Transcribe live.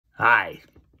Hi.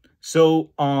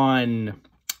 So on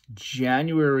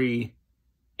January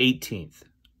 18th,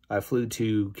 I flew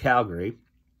to Calgary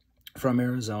from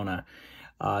Arizona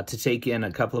to take in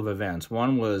a couple of events.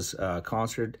 One was a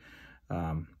concert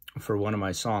for one of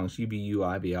my songs, UBU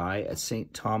IBI, at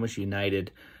St. Thomas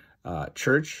United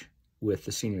Church with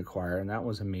the senior choir, and that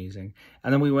was amazing.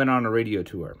 And then we went on a radio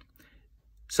tour.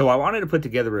 So I wanted to put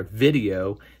together a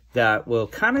video that will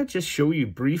kind of just show you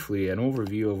briefly an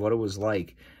overview of what it was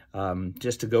like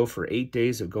just to go for 8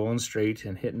 days of going straight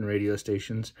and hitting radio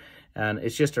stations. And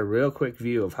it's just a real quick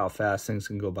view of how fast things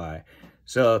can go by.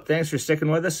 So thanks for sticking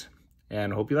with us,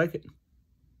 and hope you like it.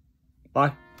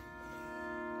 Bye.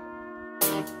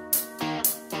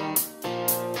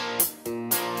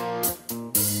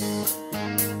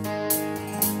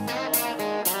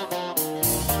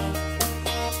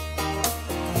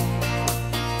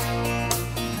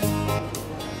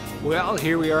 Well,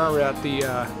 here we are at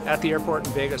the airport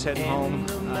in Vegas, heading home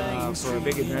for a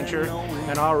big adventure.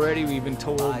 And already we've been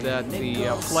told that the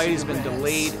flight has been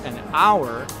delayed an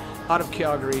hour out of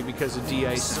Calgary because of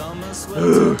de-ice.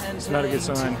 It's not a good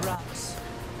sign.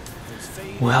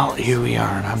 Well, here we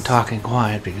are, and I'm talking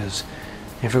quiet because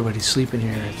everybody's sleeping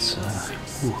here. It's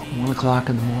 1 o'clock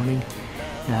in the morning.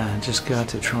 Just got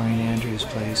to Troy and Andrew's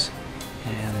place,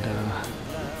 and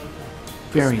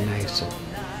very nice.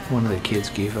 One of the kids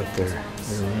gave up their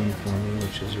room for me,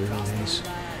 which is really nice.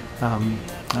 I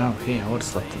would have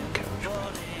slept on the couch,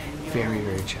 but very,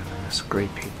 very generous,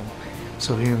 great people.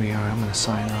 So here we are. I'm going to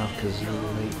sign off because it's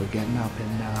really late. We're getting up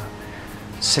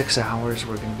in 6 hours.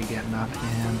 We're going to be getting up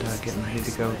and getting ready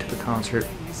to go to the concert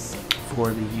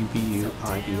for the UBU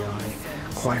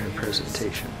IBI choir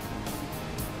presentation.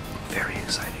 Very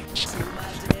exciting.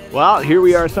 Well, here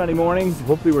we are Sunday morning.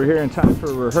 Hopefully we're here in time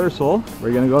for rehearsal.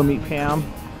 We're going to go meet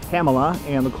Pamela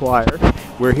and the choir.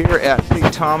 We're here at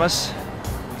St. Thomas.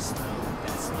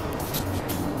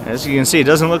 As you can see, it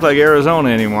doesn't look like Arizona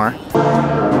anymore.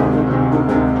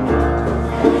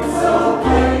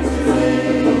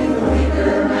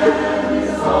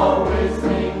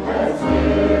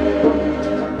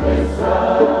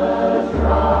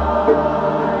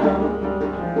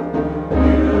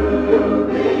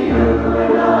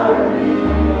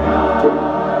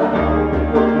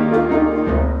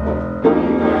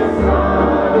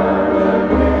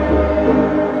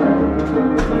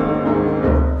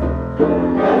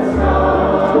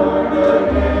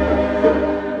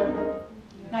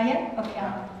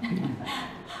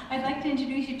 I'd like to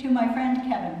introduce you to my friend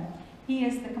Kevin. He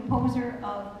is the composer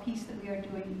of the piece that we are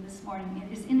doing this morning.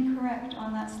 It is incorrect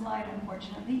on that slide,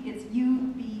 unfortunately. It's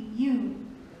UBU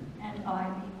and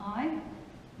IBI. I'm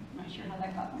not sure how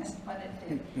that got missed, but it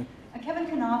did. Kevin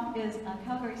Knopf is a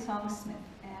Calgary songsmith,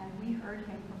 and we heard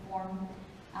him perform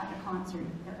at a concert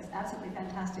that was absolutely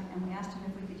fantastic, and we asked him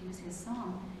if we could use his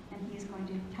song, and he is going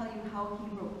to tell you how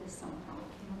he wrote this song, how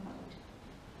it came about.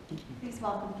 Please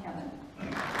welcome Kevin.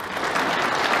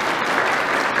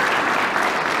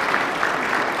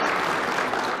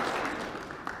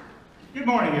 Good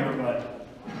morning, everybody.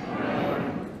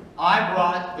 I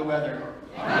brought the weather.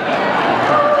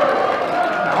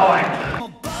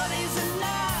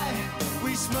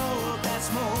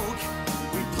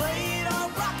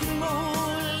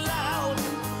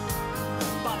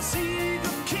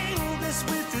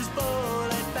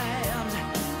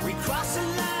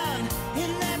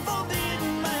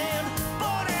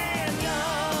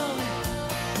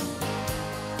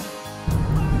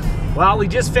 Well, we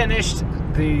just finished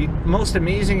the most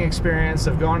amazing experience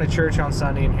of going to church on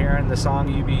Sunday and hearing the song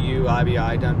UBU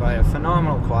IBI done by a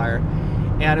phenomenal choir.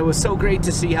 And it was so great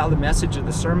to see how the message of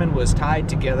the sermon was tied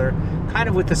together kind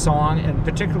of with the song, and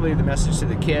particularly the message to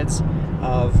the kids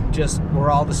of just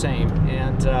we're all the same.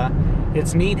 And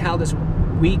it's neat how this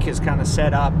week is kind of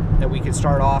set up that we could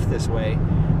start off this way.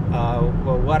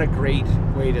 Well, what a great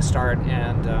way to start,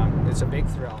 and it's a big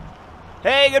thrill.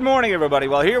 Hey, good morning, everybody.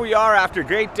 Well, here we are after a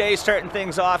great day starting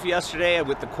things off yesterday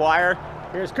with the choir.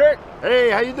 Here's Kurt. Hey,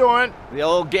 how you doing? The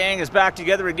old gang is back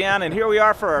together again, and here we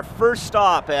are for our first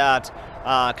stop at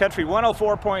Country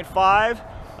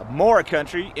 104.5, More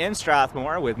Country in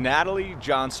Strathmore with Natalie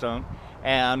Johnstone.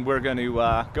 And we're going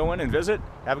to go in and visit,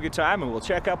 have a good time, and we'll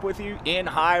check up with you in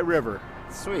High River.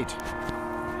 Sweet.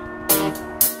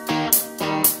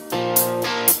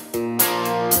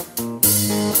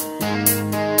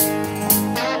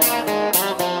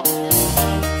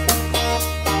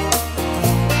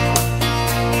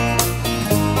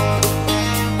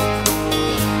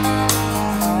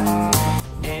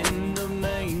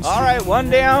 One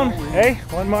down. Hey,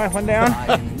 one down.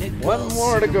 One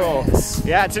more to go.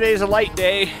 Yeah, today's a light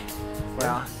day.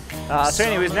 Well, So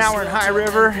anyways, now we're in High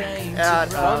River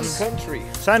at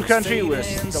Sun Country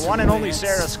with the one and only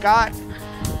Sarah Scott.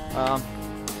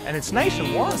 And it's nice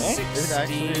and warm, eh? It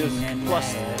actually is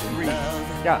 +3.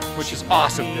 Yeah, which is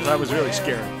awesome because I was really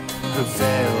scared. Her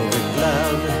velvet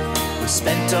glove. We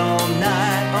spent all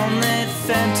night on that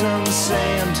phantom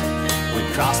sand. We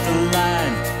crossed the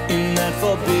line in that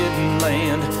forbidden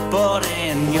land. Bored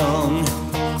and young.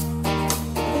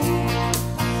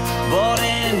 Bored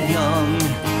and young.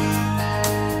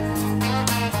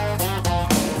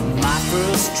 My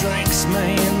first drinks,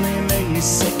 man, they made me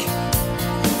sick.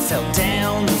 Fell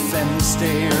down the fender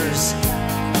stairs.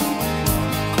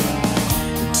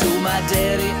 Told my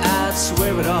daddy I'd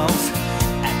swear it off.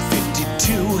 At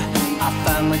 52, I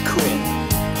finally quit.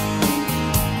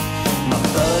 My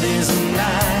buddies and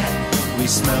I, we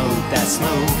smoked that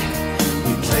smoke.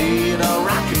 We played our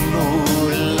rock and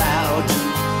roll loud.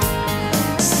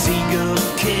 Seagull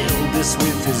killed us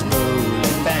with his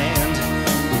bullet band.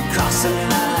 We crossed the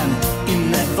line in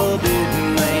that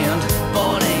forbidden land.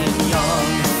 Born and young.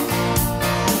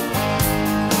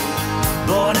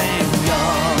 Born and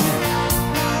young.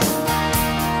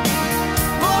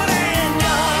 Born and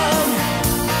young.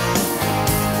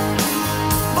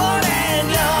 Born and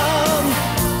young.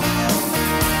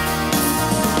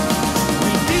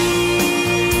 We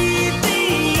beat the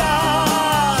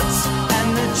odds and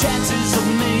the chances of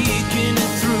making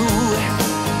it through.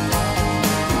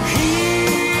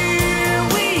 Here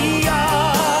we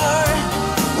are.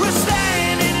 We're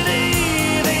standing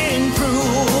living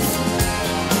proof.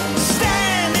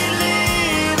 Standing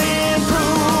living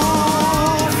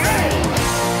proof.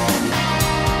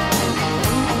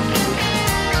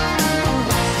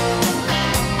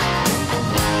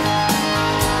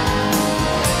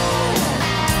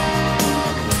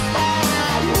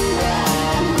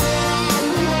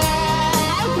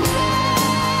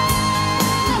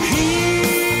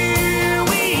 Here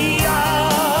we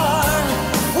are.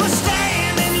 We're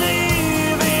standing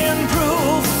living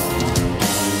proof.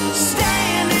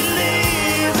 Standing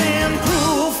living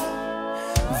proof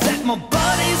that my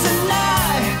buddies and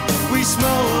I, we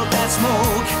smoked that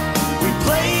smoke. We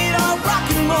played our rock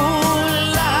and roll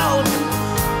loud.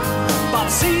 Bob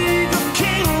Seger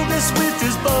killed us with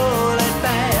his bullet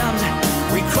band.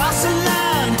 We crossed the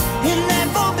line in that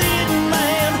forbidden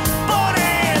land. Born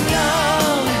and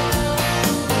young.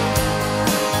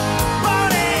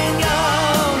 Born and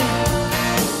young.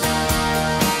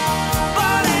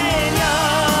 Born and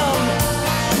young.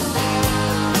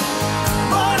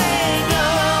 Born and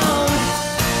young.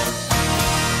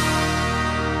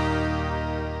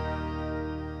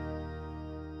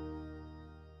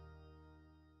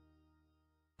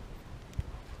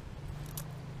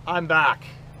 I'm back.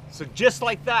 So just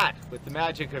like that, with the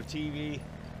magic of TV,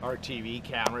 our TV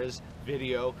cameras,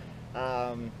 video,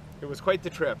 it was quite the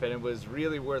trip, and it was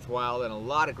really worthwhile, and a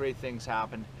lot of great things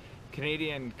happened.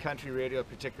 Canadian country radio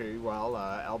particularly well.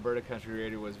 Alberta country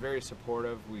radio was very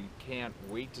supportive. We can't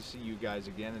wait to see you guys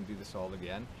again and do this all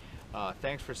again.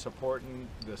 Thanks for supporting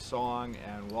the song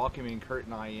and welcoming Kurt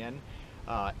and I in.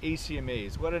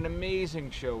 ACMAs, what an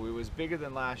amazing show. It was bigger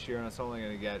than last year, and it's only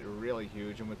going to get really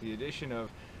huge. And with the addition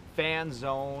of Fan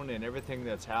Zone and everything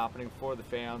that's happening for the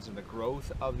fans and the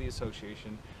growth of the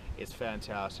association, it's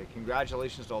fantastic.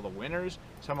 Congratulations to all the winners.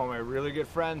 Some of my really good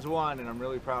friends won, and I'm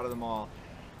really proud of them all.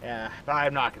 But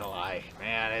I'm not gonna lie,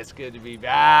 man, it's good to be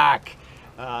back.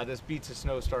 This beats a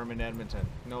snowstorm in Edmonton.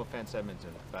 No offense,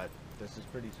 Edmonton, but this is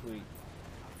pretty sweet.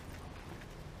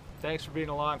 Thanks for being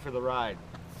along for the ride.